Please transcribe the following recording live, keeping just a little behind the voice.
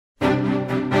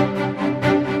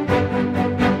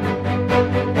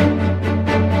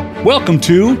Welcome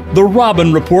to the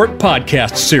Robin Report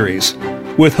podcast series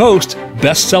with host,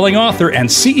 best-selling author, and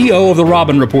CEO of the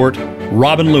Robin Report,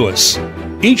 Robin Lewis.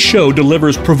 Each show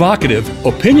delivers provocative,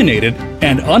 opinionated,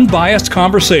 and unbiased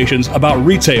conversations about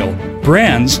retail,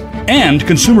 brands, and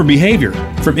consumer behavior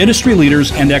from industry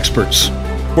leaders and experts.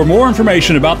 For more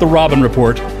information about the Robin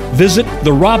Report, visit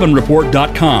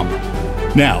therobinreport.com.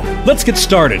 Now, let's get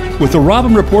started with the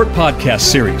Robin Report podcast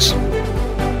series.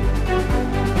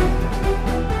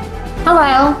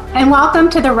 Hello, and welcome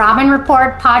to the Robin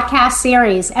Report podcast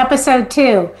series, episode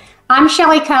 2. I'm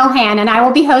Shelley Cohan, and I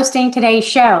will be hosting today's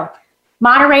show.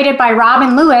 Moderated by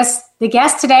Robin Lewis, the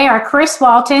guests today are Chris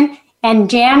Walton and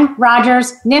Jan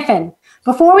Rogers-Kniffen.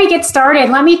 Before we get started,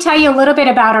 let me tell you a little bit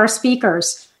about our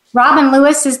speakers. Robin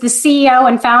Lewis is the CEO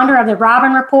and founder of the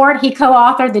Robin Report. He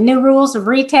co-authored The New Rules of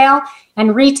Retail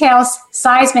and Retail's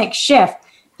Seismic Shift.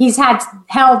 He's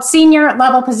held senior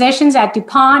level positions at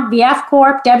DuPont, VF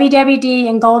Corp, WWD,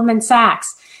 and Goldman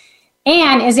Sachs,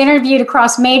 and is interviewed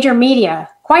across major media.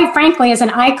 Quite frankly, is an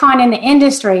icon in the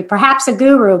industry, perhaps a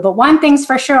guru, but one thing's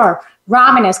for sure,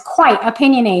 Robin is quite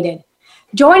opinionated.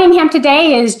 Joining him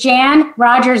today is Jan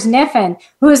Rogers-Kniffen,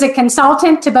 who is a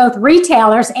consultant to both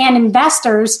retailers and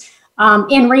investors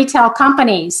in retail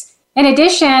companies. In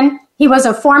addition, he was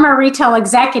a former retail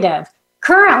executive.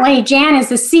 Currently, Jan is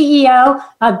the CEO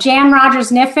of Jan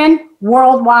Rogers-Kniffen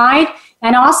Worldwide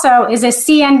and also is a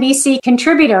CNBC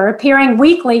contributor, appearing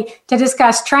weekly to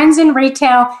discuss trends in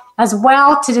retail as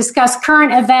well to discuss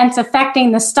current events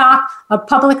affecting the stock of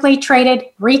publicly traded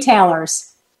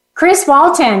retailers. Chris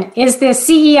Walton is the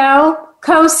CEO,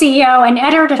 co-CEO, and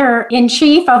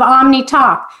editor-in-chief of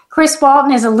OmniTalk. Chris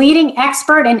Walton is a leading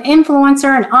expert and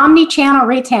influencer in omni-channel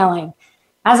retailing.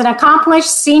 As an accomplished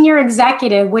senior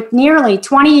executive with nearly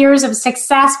 20 years of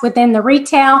success within the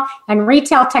retail and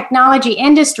retail technology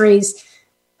industries,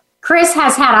 Chris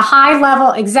has had a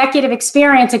high-level executive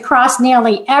experience across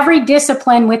nearly every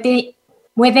discipline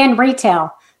within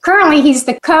retail. Currently, he's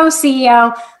the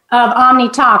co-CEO of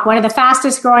OmniTalk, one of the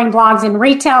fastest-growing blogs in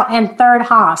retail, and Third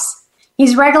House.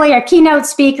 He's regularly a keynote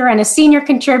speaker and a senior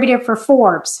contributor for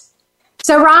Forbes.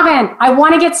 So, Robin, I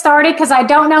want to get started because I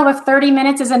don't know if 30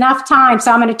 minutes is enough time,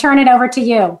 so I'm going to turn it over to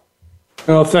you.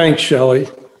 Well, thanks, Shelley.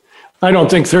 I don't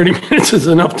think 30 minutes is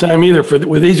enough time either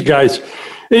with these guys.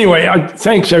 Anyway,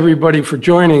 thanks, everybody, for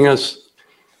joining us.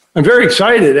 I'm very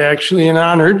excited, actually, and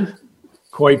honored,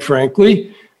 quite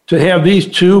frankly, to have these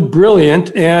two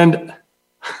brilliant and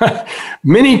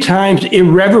many times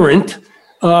irreverent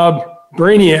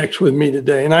brainiacs with me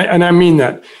today, and I mean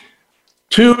that,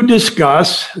 to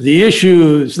discuss the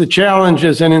issues, the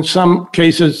challenges, and in some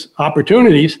cases,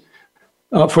 opportunities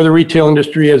for the retail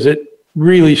industry as it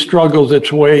really struggles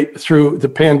its way through the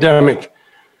pandemic.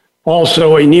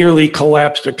 Also, a nearly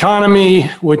collapsed economy,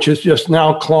 which is just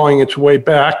now clawing its way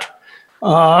back.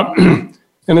 And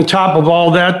on top of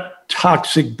all that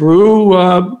toxic brew,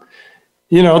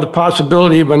 the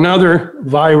possibility of another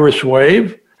virus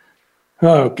wave.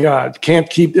 Oh, God, can't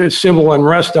keep the civil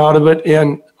unrest out of it.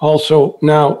 And also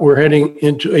now we're heading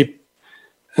into an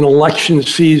election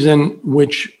season,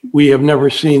 which we have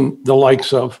never seen the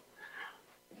likes of.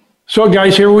 So,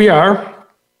 guys, here we are,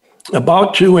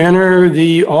 about to enter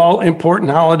the all-important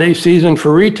holiday season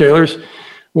for retailers,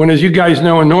 when, as you guys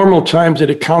know, in normal times, it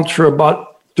accounts for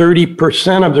about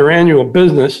 30% of their annual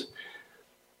business.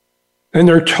 And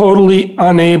they're totally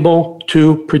unable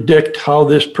to predict how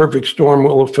this perfect storm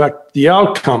will affect the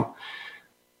outcome.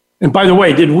 And by the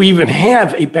way, did we even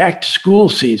have a back-to-school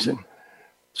season?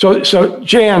 So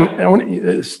Jan, I want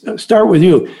to start with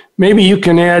you. Maybe you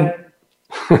can add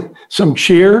some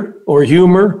cheer or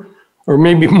humor or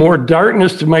maybe more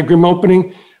darkness to my grim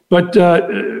opening. But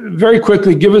very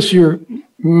quickly, give us your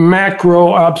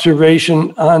macro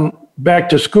observation on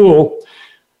back-to-school.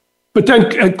 But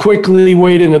then quickly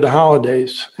wade into the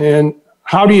holidays. And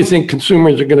how do you think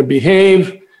consumers are going to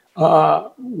behave?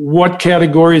 What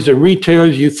categories of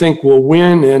retailers you think will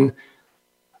win?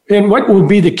 And what will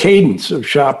be the cadence of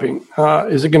shopping?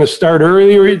 Is it going to start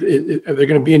earlier? Are there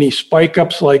going to be any spike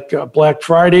ups like Black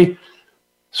Friday?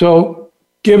 So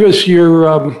give us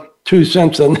your 2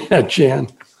 cents on that, Jan.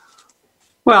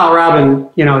 Well, Robin,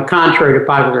 contrary to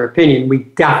popular opinion, we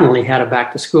definitely had a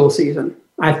back to school season.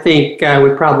 I think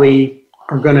we probably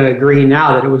are going to agree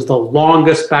now that it was the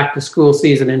longest back-to-school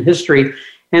season in history,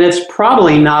 and it's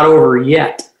probably not over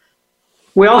yet.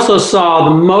 We also saw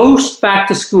the most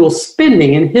back-to-school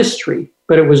spending in history,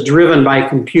 but it was driven by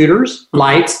computers,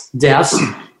 lights, desks,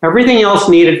 everything else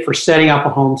needed for setting up a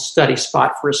home study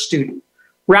spot for a student.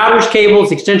 Routers,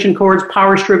 cables, extension cords,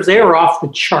 power strips, they were off the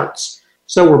charts.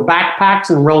 So were backpacks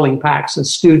and rolling packs, and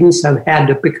students have had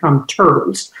to become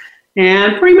turtles.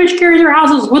 and pretty much carry their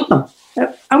houses with them.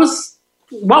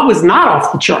 What was not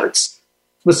off the charts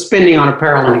was spending on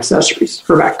apparel and accessories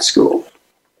for back to school.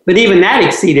 But even that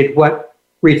exceeded what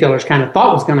retailers kind of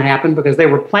thought was going to happen because they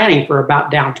were planning for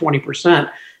about down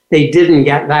 20%. They didn't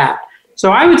get that.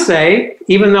 So I would say,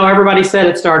 even though everybody said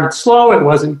it started slow, it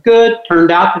wasn't good, turned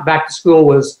out that back to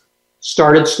school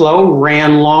started slow,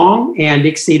 ran long, and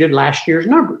exceeded last year's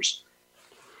numbers.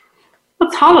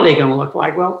 What's holiday going to look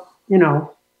like? Well,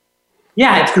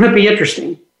 it's going to be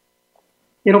interesting.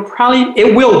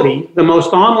 It will be the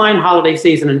most online holiday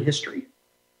season in history.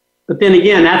 But then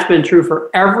again, that's been true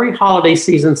for every holiday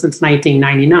season since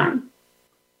 1999.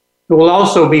 It will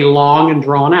also be long and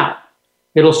drawn out.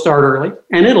 It'll start early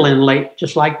and it'll end late,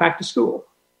 just like back to school.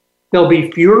 There'll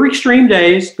be fewer extreme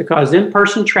days because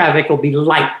in-person traffic will be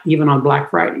light even on Black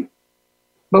Friday.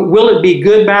 But will it be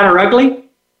good, bad, or ugly?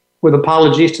 With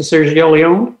apologies to Sergio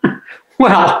Leone?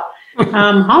 Well,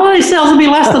 holiday sales will be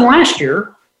less than last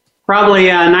year, probably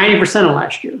 90% of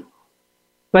last year.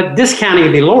 But discounting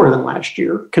will be lower than last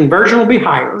year. Conversion will be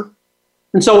higher,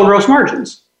 and so will gross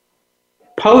margins.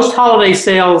 Post-holiday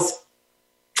sales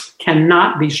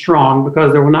cannot be strong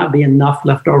because there will not be enough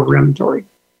leftover inventory.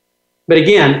 But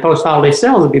again, post-holiday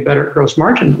sales will be better at gross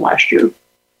margin than last year.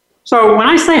 So when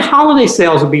I say holiday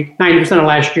sales will be 90% of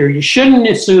last year, you shouldn't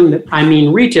assume that I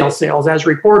mean retail sales as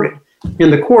reported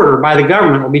in the quarter by the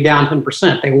government will be down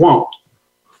 10%. They won't.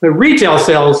 The retail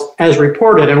sales as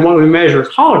reported and what we measure as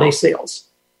holiday sales,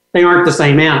 they aren't the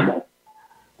same animal.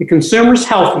 The consumer's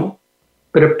healthy,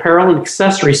 but apparel and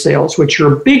accessory sales, which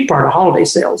are a big part of holiday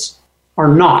sales, are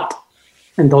not.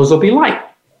 And those will be light.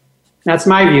 That's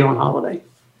my view on holiday.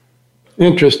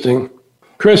 Interesting.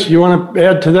 Chris, you want to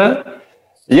add to that?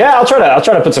 Yeah, I'll try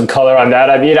to put some color on that.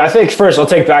 I mean, I think first I'll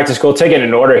take back to school, take it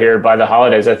in order here by the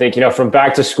holidays. I think, from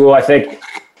back to school, I think,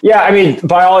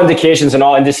 by all indications and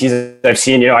all indices I've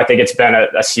seen, I think it's been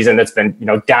a season that's been,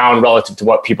 down relative to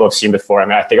what people have seen before. I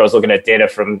mean, I think I was looking at data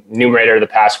from Numerator the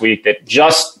past week that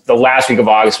just the last week of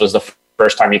August was the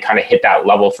first time you kind of hit that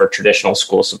level for traditional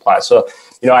school supplies. So,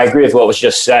 I agree with what was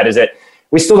just said is that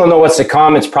we still don't know what's to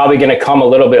come. It's probably going to come a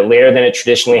little bit later than it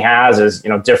traditionally has as,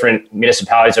 different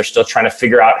municipalities are still trying to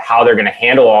figure out how they're going to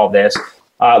handle all this.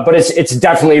 But it's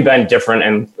definitely been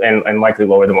different and likely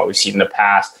lower than what we've seen in the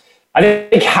past. I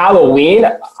think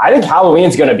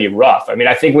Halloween's going to be rough. I mean,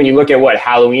 I think when you look at what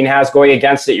Halloween has going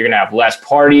against it, you're going to have less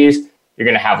parties. You're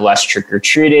going to have less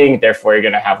trick-or-treating. Therefore, you're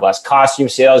going to have less costume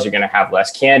sales. You're going to have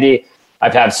less candy.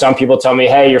 I've had some people tell me,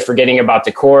 hey, you're forgetting about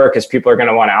decor because people are going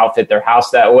to want to outfit their house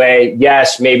that way.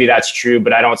 Yes, maybe that's true,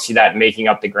 but I don't see that making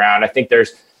up the ground. I think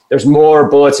there's more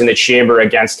bullets in the chamber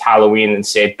against Halloween than,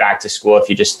 say, back to school if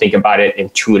you just think about it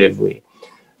intuitively.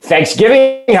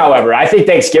 Thanksgiving, however, I think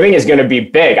Thanksgiving is going to be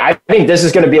big. I think this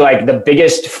is going to be like the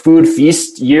biggest food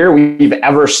feast year we've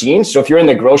ever seen. So if you're in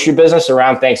the grocery business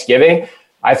around Thanksgiving,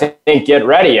 I think get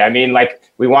ready. I mean,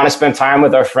 we want to spend time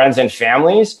with our friends and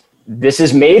families. This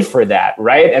is made for that,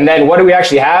 right? And then what do we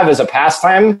actually have as a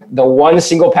pastime? The one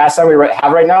single pastime we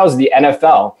have right now is the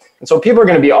NFL. And so people are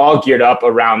going to be all geared up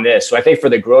around this. So I think for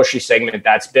the grocery segment,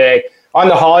 that's big. On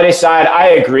the holiday side, I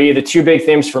agree. The two big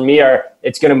things for me are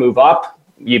it's going to move up.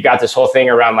 You've got this whole thing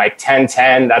around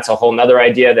 10-10. That's a whole nother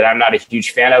idea that I'm not a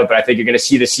huge fan of, but I think you're going to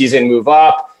see the season move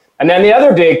up. And then the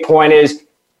other big point is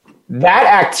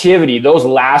that activity, those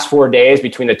last 4 days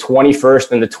between the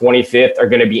 21st and the 25th are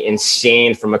going to be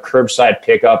insane from a curbside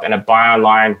pickup and a buy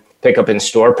online, pickup in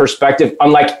store perspective,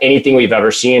 unlike anything we've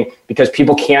ever seen, because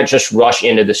people can't just rush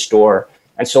into the store.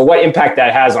 And so what impact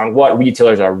that has on what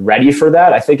retailers are ready for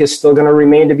that, I think is still going to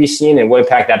remain to be seen. And what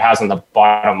impact that has on the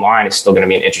bottom line is still going to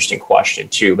be an interesting question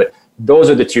too. But those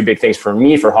are the two big things for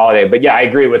me for holiday. But yeah, I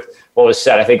agree with what was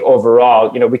said. I think overall,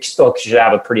 we still should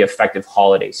have a pretty effective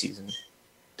holiday season,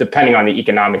 depending on the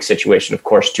economic situation, of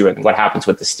course, too, and what happens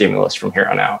with the stimulus from here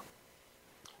on out.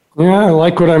 Yeah, I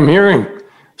like what I'm hearing.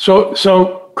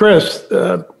 So Chris,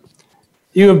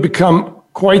 you have become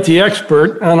quite the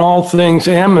expert on all things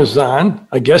Amazon.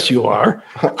 I guess you are.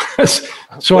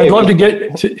 So I'd love to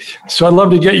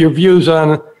get your views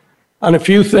on a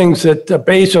few things that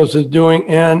Bezos is doing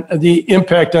and the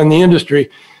impact on the industry.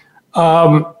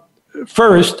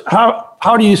 First,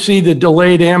 how do you see the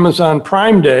delayed Amazon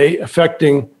Prime Day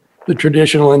affecting the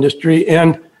traditional industry?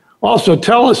 And also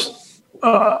tell us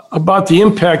about the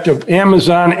impact of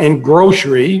Amazon and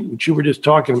grocery, which you were just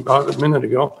talking about a minute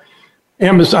ago.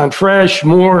 Amazon Fresh,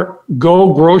 more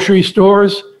Go grocery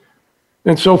stores,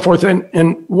 and so forth.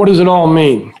 And what does it all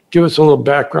mean? Give us a little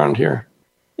background here.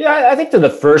 Yeah, I think to the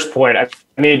first point, I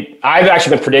mean, I've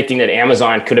actually been predicting that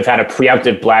Amazon could have had a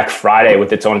preemptive Black Friday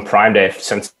with its own Prime Day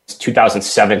since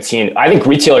 2017. I think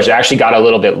retailers actually got a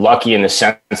little bit lucky in the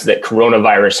sense that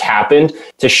coronavirus happened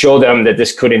to show them that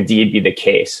this could indeed be the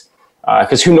case.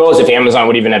 Because who knows if Amazon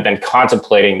would even have been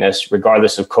contemplating this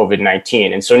regardless of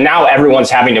COVID-19. And so now everyone's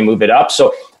having to move it up.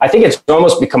 So I think it's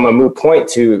almost become a moot point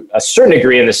to a certain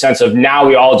degree in the sense of now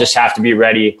we all just have to be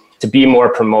ready to be more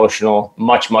promotional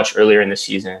much, much earlier in the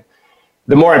season.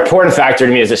 The more important factor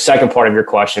to me is the second part of your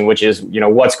question, which is,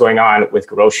 what's going on with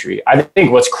grocery. I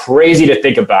think what's crazy to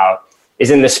think about is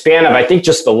in the span of, I think,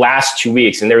 just the last 2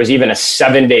 weeks, and there was even a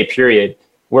 7-day period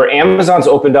where Amazon's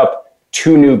opened up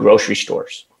 2 new grocery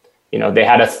stores. They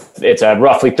had it's a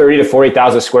roughly 30 to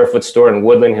 40,000 square foot store in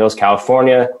Woodland Hills,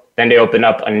 California. Then they opened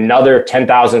up another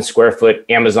 10,000 square foot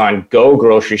Amazon Go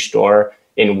grocery store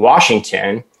in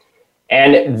Washington.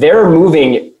 And they're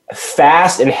moving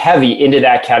fast and heavy into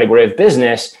that category of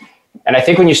business. And I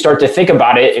think when you start to think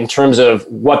about it in terms of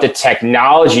what the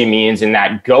technology means in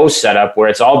that Go setup, where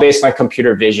it's all based on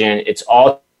computer vision, it's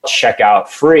all checkout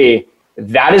free,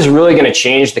 that is really going to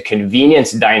change the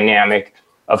convenience dynamic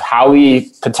of how we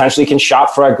potentially can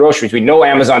shop for our groceries. We know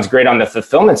Amazon's great on the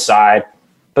fulfillment side,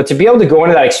 but to be able to go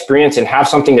into that experience and have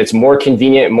something that's more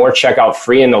convenient, more checkout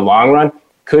free in the long run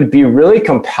could be really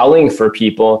compelling for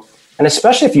people. And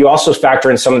especially if you also factor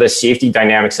in some of the safety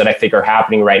dynamics that I think are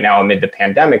happening right now amid the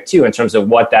pandemic too, in terms of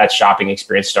what that shopping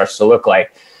experience starts to look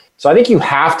like. So I think you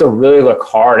have to really look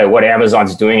hard at what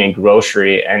Amazon's doing in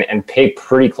grocery and pay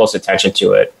pretty close attention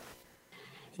to it.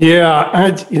 Yeah,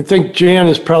 I think Jan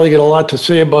has probably got a lot to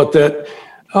say about that.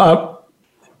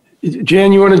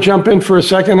 Jan, you want to jump in for a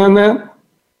second on that?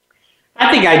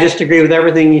 I think I just agree with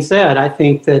everything he said. I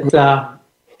think that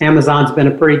Amazon's been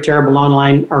a pretty terrible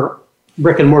online or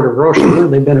brick and mortar grocer.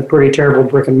 They've been a pretty terrible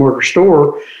brick and mortar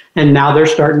store, and now they're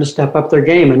starting to step up their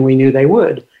game, and we knew they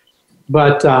would.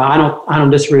 But I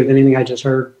don't disagree with anything I just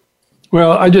heard.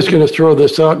 Well, I'm just going to throw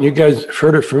this out, and you guys have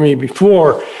heard it from me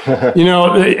before.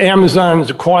 Amazon is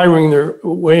acquiring their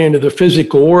way into the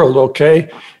physical world, okay?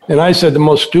 And I said the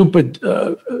most stupid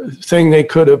thing they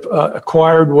could have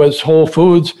acquired was Whole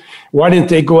Foods. Why didn't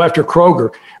they go after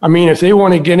Kroger? I mean, if they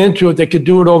want to get into it, they could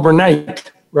do it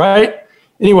overnight, right?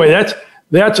 Anyway,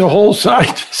 that's a whole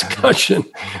side discussion.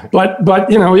 But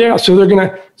yeah, so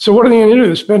so what are they going to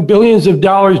do? Spend billions of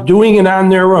dollars doing it on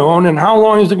their own, and how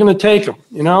long is it going to take them,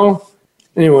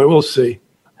 Anyway, we'll see.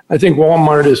 I think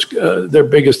Walmart is their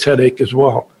biggest headache as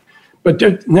well.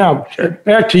 But now,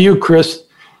 back to you, Chris.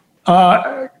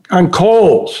 On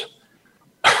Kohl's,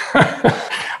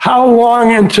 how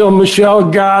long until Michelle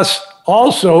Gass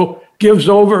also gives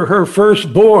over her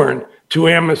firstborn to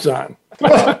Amazon?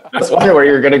 I was wondering where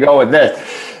you're going to go with this.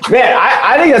 Man,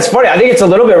 I think that's funny. I think it's a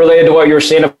little bit related to what you were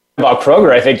saying about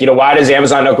Kroger. I think, why does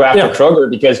Amazon not go after Kroger?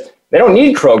 Because they don't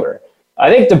need Kroger. I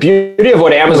think the beauty of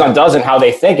what Amazon does and how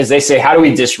they think is they say, how do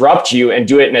we disrupt you and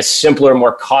do it in a simpler,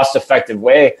 more cost-effective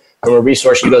way from a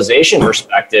resource utilization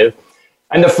perspective?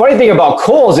 And the funny thing about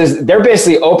Kohl's is they're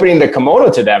basically opening the kimono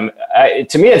to them.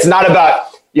 To me, it's not about,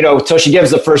 till she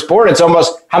gives the firstborn. It's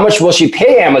almost how much will she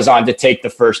pay Amazon to take the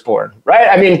firstborn, right?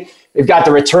 I mean, they've got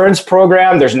the returns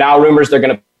program. There's now rumors they're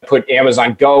going to put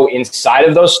Amazon Go inside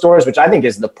of those stores, which I think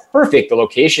is the perfect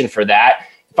location for that.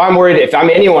 If I'm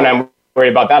anyone, I'm worried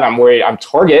about that. I'm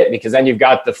Target, because then you've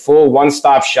got the full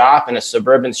one-stop shop in a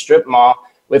suburban strip mall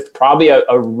with probably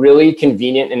a really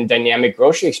convenient and dynamic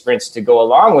grocery experience to go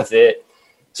along with it.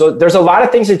 So there's a lot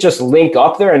of things that just link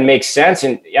up there and make sense.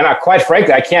 And quite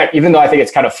frankly, I can't, even though I think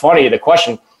it's kind of funny, the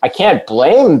question, I can't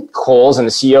blame Kohl's and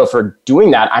the CEO for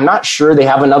doing that. I'm not sure they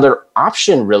have another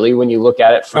option, really, when you look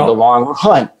at it for the long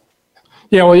run.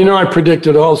 Yeah, well, I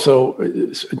predicted also,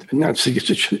 not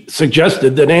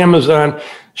suggested that Amazon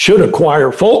should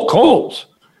acquire Kohl's.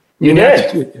 You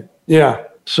did? Yeah.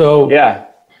 So. Yeah.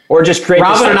 Or just create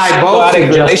Robin and I both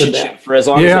suggested that for as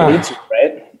long as it needs to,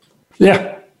 right?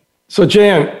 Yeah. So,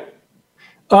 Jan,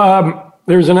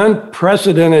 there's an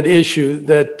unprecedented issue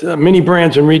that many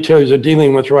brands and retailers are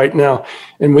dealing with right now.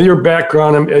 And with your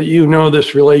background,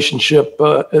 this relationship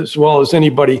as well as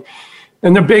anybody.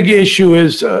 And the big issue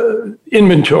is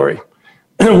inventory.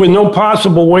 With no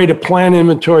possible way to plan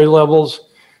inventory levels,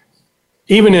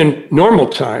 even in normal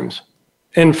times,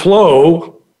 and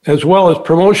flow, as well as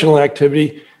promotional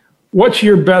activity, what's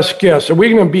your best guess? Are we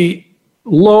going to be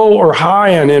low or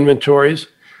high on inventories?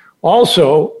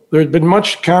 Also, there's been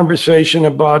much conversation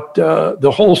about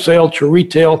the wholesale to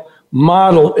retail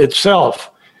model itself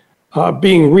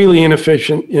being really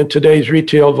inefficient in today's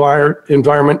retail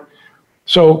environment.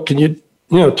 So can you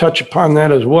touch upon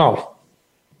that as well?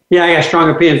 Yeah, I got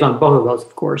strong opinions on both of those,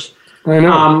 of course. I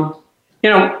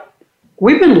know.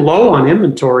 We've been low on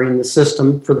inventory in the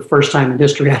system for the first time in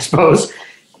history, I suppose,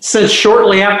 since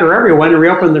shortly after everyone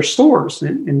reopened their stores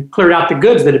and cleared out the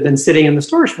goods that had been sitting in the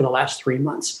stores for the last 3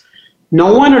 months.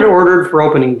 No one had ordered for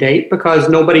opening date because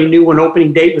nobody knew when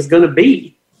opening date was going to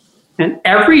be. And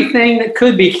everything that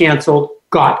could be canceled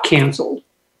got canceled.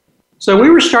 So we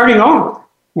were starting over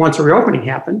once the reopening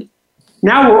happened.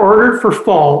 Now we're ordered for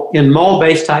fall in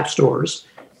mall-based type stores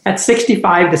at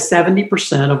 65 to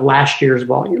 70% of last year's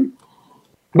volume.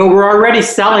 But we're already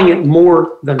selling at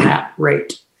more than that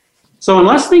rate. So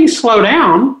unless things slow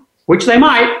down, which they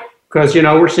might, because,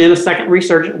 we're seeing a second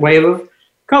resurgent wave of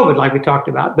COVID like we talked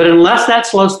about. But unless that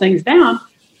slows things down,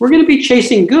 we're going to be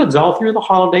chasing goods all through the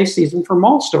holiday season for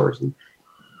mall stores. And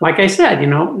like I said,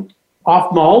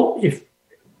 off mall, if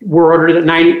we're ordered at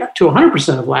 90 to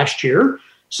 100% of last year.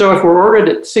 So if we're ordered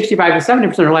at 65 to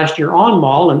 70% of last year on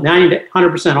mall and 90 to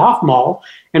 100% off mall,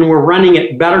 and we're running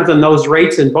it better than those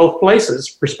rates in both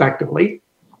places, respectively,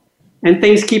 and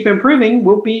things keep improving,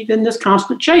 we'll be in this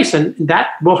constant chase. And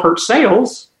that will hurt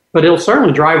sales, but it'll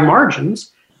certainly drive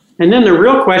margins. And then the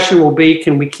real question will be,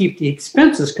 can we keep the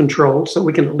expenses controlled so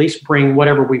we can at least bring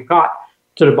whatever we've got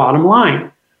to the bottom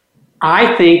line?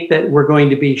 I think that we're going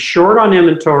to be short on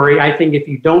inventory. I think if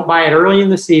you don't buy it early in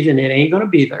the season, it ain't going to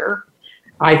be there.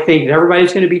 I think that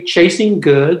everybody's going to be chasing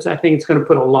goods. I think it's going to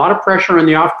put a lot of pressure on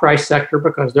the off-price sector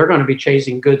because they're going to be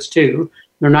chasing goods too.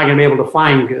 They're not going to be able to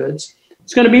find goods.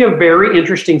 It's going to be a very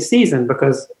interesting season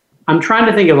because I'm trying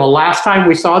to think of the last time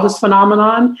we saw this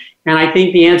phenomenon, and I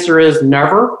think the answer is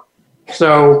never.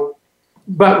 So,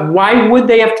 but why would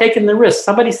they have taken the risk?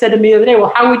 Somebody said to me the other day,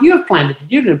 well, how would you have planned it?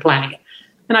 You've been planning it.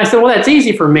 And I said, well, that's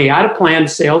easy for me. I'd have planned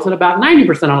sales at about 90%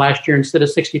 of last year instead of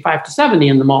 65 to 70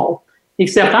 in the mall.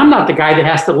 Except I'm not the guy that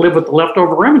has to live with the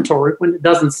leftover inventory when it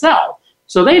doesn't sell.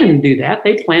 So they didn't do that.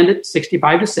 They planned it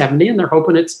 65 to 70, and they're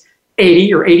hoping it's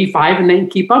 80 or 85, and they can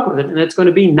keep up with it. And it's going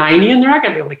to be 90, and they're not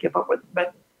going to be able to keep up with it.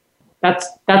 But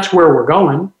that's where we're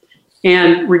going.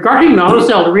 And regarding the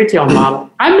wholesale to retail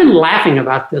model, I've been laughing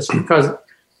about this because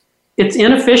it's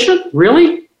inefficient,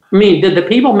 really. I mean, did the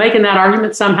people making that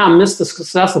argument somehow miss the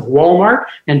success of Walmart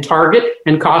and Target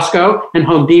and Costco and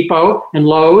Home Depot and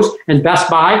Lowe's and Best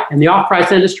Buy and the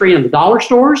off-price industry and the dollar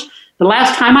stores? The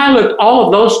last time I looked, all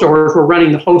of those stores were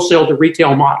running the wholesale to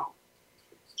retail model.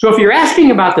 So if you're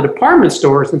asking about the department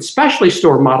stores and specialty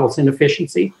store models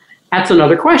inefficiency, that's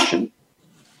another question.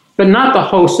 But not the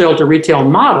wholesale to retail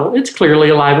model. It's clearly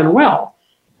alive and well.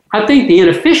 I think the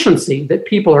inefficiency that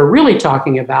people are really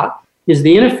talking about is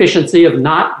the inefficiency of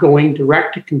not going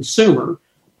direct to consumer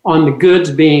on the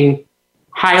goods being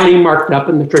highly marked up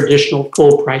in the traditional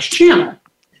full price channel.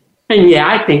 And yeah,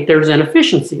 I think there's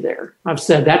inefficiency there. I've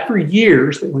said that for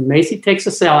years, that when Macy takes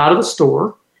a sale out of the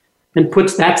store and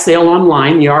puts that sale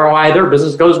online, the ROI of their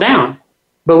business goes down.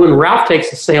 But when Ralph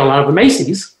takes a sale out of the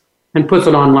Macy's and puts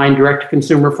it online direct to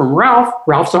consumer from Ralph,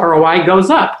 Ralph's ROI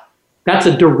goes up. That's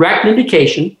a direct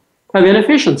indication of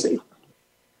inefficiency.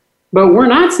 But we're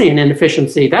not seeing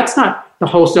inefficiency. That's not the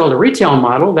wholesale to retail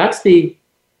model. That's the,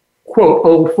 quote,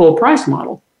 old full price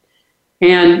model.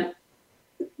 And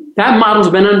that model's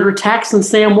been under attack since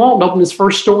Sam Walton opened his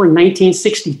first store in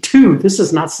 1962. This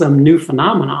is not some new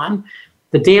phenomenon.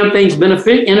 The damn thing's been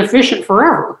inefficient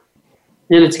forever.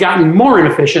 And it's gotten more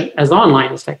inefficient as online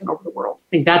has taken over the world. I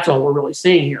think that's all we're really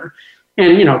seeing here.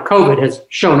 And, COVID has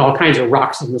shown all kinds of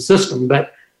rocks in the system,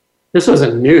 but this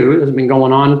wasn't new. It has been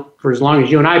going on for as long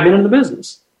as you and I have been in the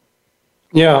business.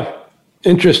 Yeah,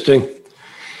 interesting.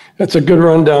 That's a good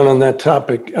rundown on that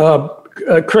topic.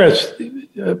 Chris,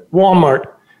 Walmart,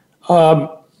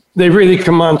 they've really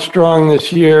come on strong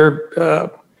this year,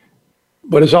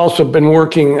 but has also been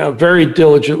working very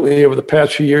diligently over the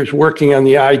past few years, working on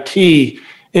the IT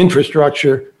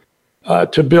infrastructure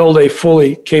to build a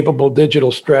fully capable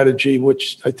digital strategy,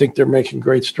 which I think they're making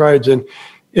great strides in.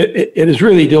 It has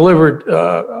really delivered,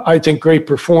 I think, great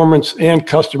performance and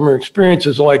customer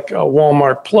experiences like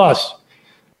Walmart Plus.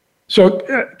 So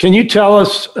can you tell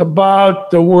us about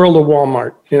the world of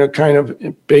Walmart, kind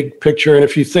of big picture, and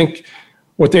if you think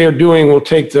what they are doing will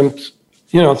take them,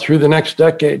 through the next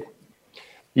decade?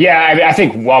 Yeah, I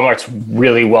think Walmart's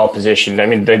really well positioned. I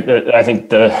mean, I think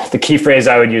the key phrase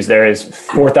I would use there is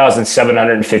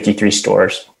 4,753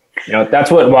 stores.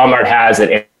 That's what Walmart has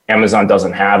that Amazon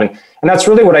doesn't have. And that's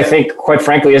really what I think, quite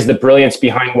frankly, is the brilliance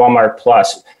behind Walmart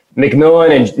Plus.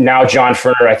 McMillan and now John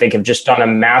Furner, I think, have just done a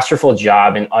masterful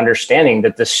job in understanding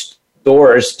that the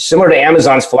stores, similar to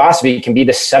Amazon's philosophy, can be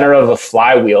the center of a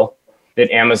flywheel that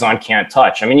Amazon can't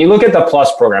touch. I mean, you look at the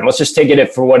Plus program. Let's just take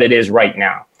it for what it is right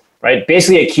now, right?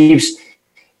 Basically, it keeps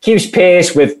keeps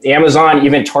pace with Amazon,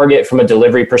 even Target from a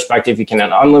delivery perspective. You can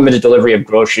have unlimited delivery of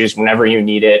groceries whenever you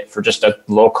need it for just a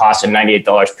low cost of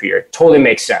 $98 per year. Totally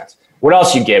makes sense. What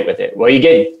else you get with it? Well, you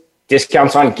get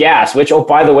discounts on gas, which, oh,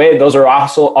 by the way, those are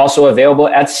also available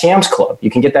at Sam's Club. You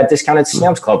can get that discount at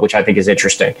Sam's Club, which I think is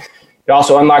interesting. It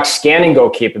also unlocks scan and go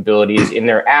capabilities in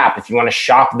their app if you want to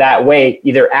shop that way,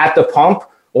 either at the pump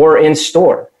or in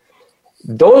store.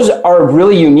 Those are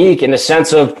really unique in the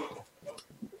sense of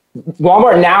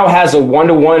Walmart now has a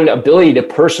one-to-one ability to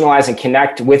personalize and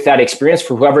connect with that experience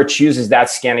for whoever chooses that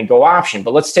scan and go option.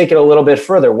 But let's take it a little bit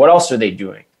further. What else are they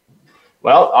doing?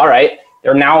 Well, all right.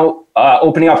 They're now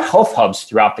opening up health hubs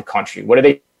throughout the country. What do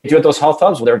they do at those health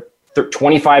hubs? Well, they're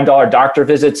 $25 doctor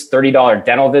visits, $30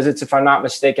 dental visits, if I'm not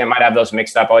mistaken. I might have those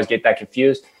mixed up. I always get that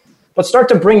confused. But start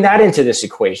to bring that into this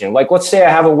equation. Like, let's say I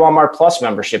have a Walmart Plus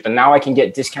membership, and now I can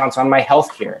get discounts on my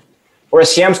healthcare. Or a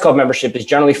Sam's Club membership is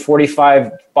generally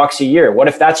 $45 a year. What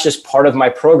if that's just part of my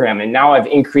program? And now I've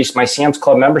increased my Sam's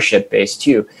Club membership base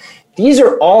too. These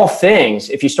are all things,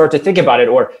 if you start to think about it,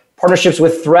 or partnerships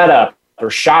with ThredUp or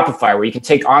Shopify, where you can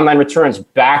take online returns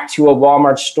back to a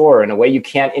Walmart store in a way you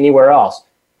can't anywhere else.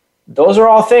 Those are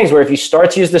all things where if you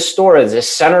start to use the store as the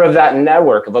center of that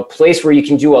network, of a place where you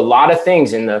can do a lot of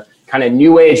things in the kind of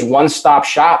new age one-stop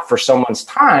shop for someone's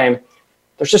time,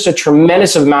 there's just a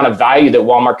tremendous amount of value that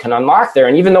Walmart can unlock there.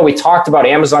 And even though we talked about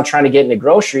Amazon trying to get into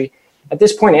grocery, at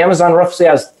this point, Amazon roughly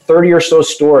has 30 or so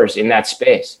stores in that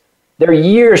space. They're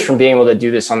years from being able to do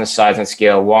this on the size and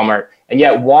scale of Walmart. And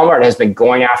yet Walmart has been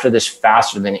going after this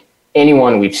faster than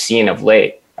anyone we've seen of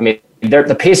late. I mean,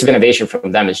 the pace of innovation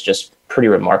from them is just pretty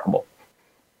remarkable.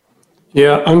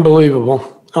 Yeah,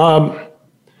 unbelievable.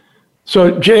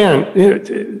 So, Jan,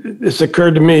 this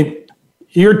occurred to me.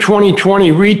 Your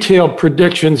 2020 retail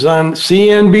predictions on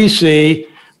CNBC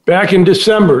back in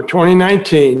December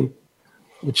 2019,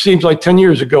 which seems like 10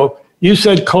 years ago, you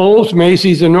said Kohl's,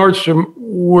 Macy's, and Nordstrom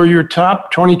were your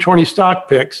top 2020 stock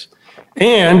picks,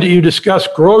 and you discussed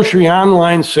grocery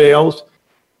online sales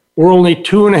were only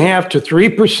 2.5% to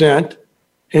 3%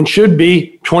 and should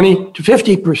be 20 to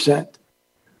 50%.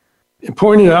 And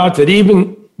pointed out that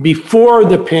even before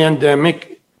the pandemic,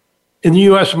 in the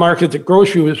U.S. market, the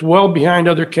grocery was well behind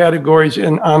other categories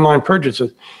in online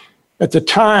purchases. At the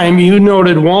time, you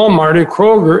noted Walmart and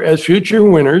Kroger as future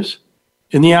winners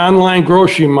in the online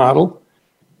grocery model.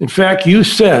 In fact, you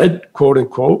said, quote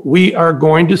unquote, we are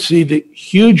going to see the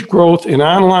huge growth in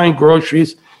online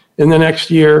groceries in the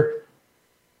next year.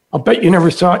 I'll bet you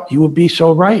never thought you would be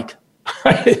so right.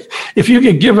 If you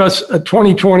could give us a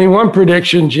 2021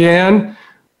 prediction, Jan,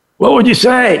 what would you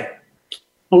say?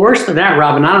 Well, worse than that,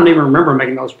 Robin, I don't even remember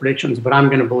making those predictions, but I'm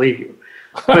going to believe you.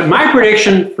 But my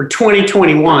prediction for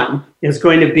 2021 is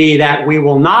going to be that we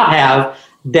will not have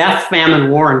death, famine,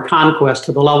 war, and conquest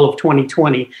to the level of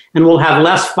 2020, and we'll have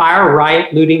less fire,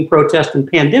 riot, looting, protest,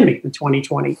 and pandemic than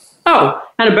 2020. Oh,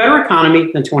 and a better economy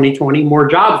than 2020, more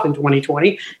jobs than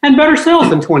 2020, and better sales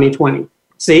than 2020.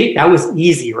 See, that was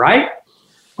easy, right?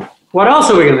 What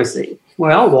else are we going to see?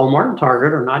 Well, Walmart and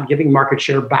Target are not giving market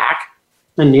share back,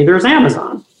 and neither is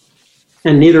Amazon,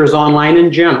 and neither is online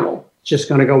in general. It's just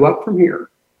going to go up from here.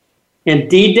 And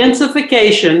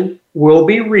de-densification will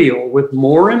be real with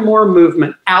more and more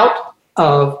movement out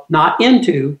of, not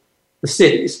into, the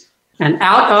cities and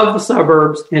out of the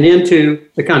suburbs and into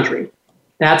the country.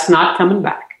 That's not coming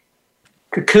back.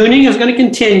 Cocooning is going to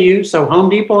continue, so Home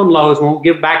Depot and Lowe's won't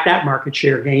give back that market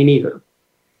share gain either.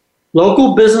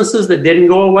 Local businesses that didn't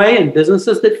go away and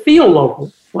businesses that feel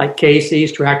local, like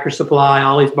Casey's, Tractor Supply,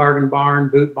 Ollie's Bargain Barn,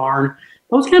 Boot Barn,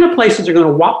 those kind of places are going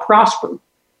to prosper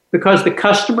because the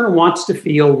customer wants to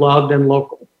feel loved and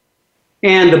local.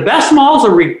 And the best malls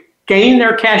will regain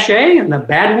their cachet and the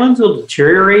bad ones will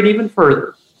deteriorate even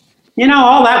further. You know,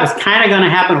 all that was kind of going to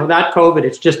happen without COVID.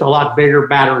 It's just a lot bigger,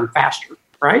 badder, and faster,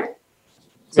 right?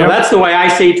 So That's the way I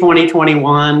see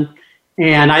 2021.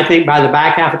 And I think by the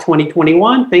back half of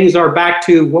 2021, things are back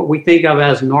to what we think of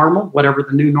as normal, whatever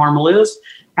the new normal is,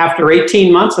 after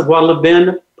 18 months of what will have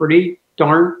been pretty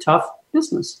darn tough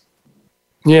business.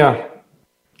 Yeah,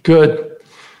 good.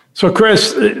 So,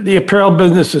 Chris, the apparel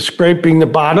business is scraping the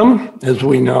bottom, as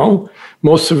we know,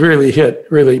 most severely hit,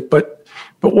 really. But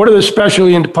what are the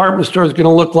specialty and department stores going to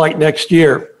look like next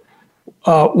year?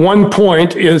 One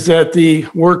point is that the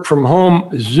work from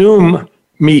home Zoom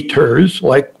meters,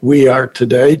 like we are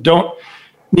today, don't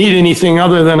need anything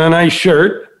other than a nice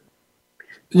shirt,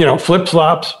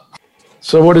 flip-flops.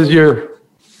 So what is your...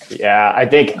 Yeah, I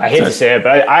hate to say it,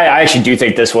 but I actually do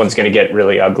think this one's going to get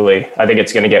really ugly. I think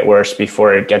it's going to get worse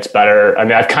before it gets better. I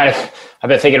mean, I've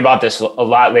been thinking about this a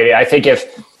lot lately. I think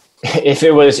if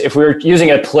if we were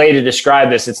using a play to describe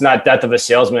this, it's not Death of a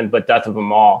Salesman, but Death of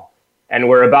them All. And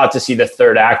we're about to see the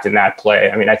third act in that play.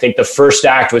 I mean, I think the first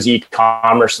act was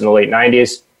e-commerce in the late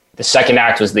 90s. The second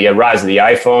act was the rise of the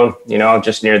iPhone,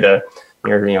 just near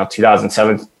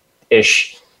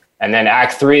 2007-ish. And then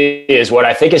act 3 is what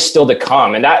I think is still to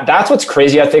come. And that's what's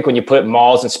crazy, I think, when you put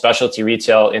malls and specialty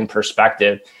retail in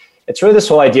perspective. It's really this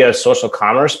whole idea of social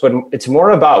commerce, but it's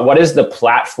more about what is the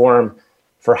platform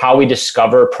for how we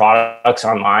discover products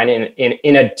online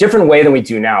in a different way than we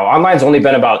do now. Online's only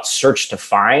been about search to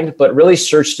find, but really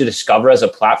search to discover as a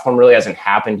platform really hasn't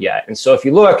happened yet. And so if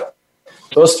you look,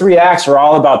 those 3 acts are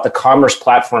all about the commerce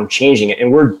platform changing it.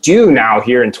 And we're due now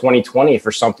here in 2020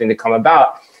 for something to come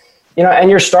about.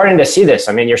 And you're starting to see this.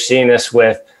 I mean, you're seeing this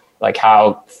with like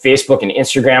how Facebook and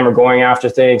Instagram are going after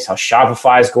things, how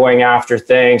Shopify is going after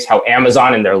things, how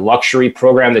Amazon and their luxury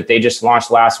program that they just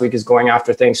launched last week is going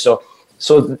after things. So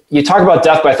you talk about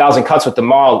death by 1,000 cuts with the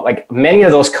mall, like many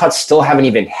of those cuts still haven't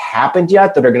even happened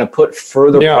yet that are going to put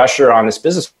further pressure on this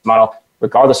business model,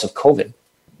 regardless of COVID.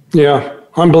 Yeah,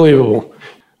 unbelievable.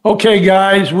 Okay,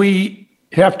 guys, we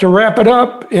have to wrap it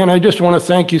up. And I just want to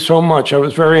thank you so much. I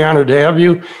was very honored to have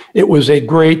you. It was a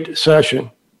great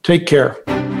session. Take care.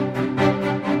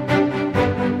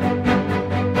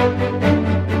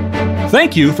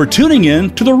 Thank you for tuning in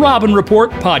to the Robin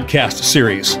Report podcast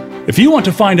series. If you want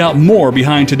to find out more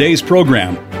behind today's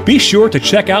program, be sure to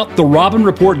check out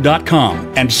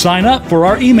therobinreport.com and sign up for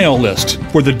our email list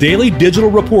for the daily digital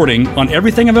reporting on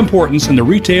everything of importance in the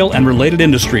retail and related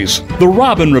industries. The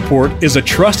Robin Report is a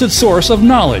trusted source of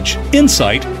knowledge,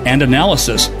 insight, and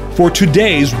analysis for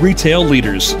today's retail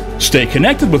leaders. Stay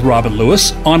connected with Robin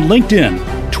Lewis on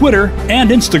LinkedIn, Twitter, and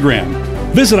Instagram.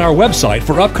 Visit our website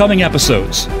for upcoming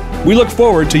episodes. We look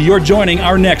forward to your joining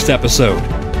our next episode.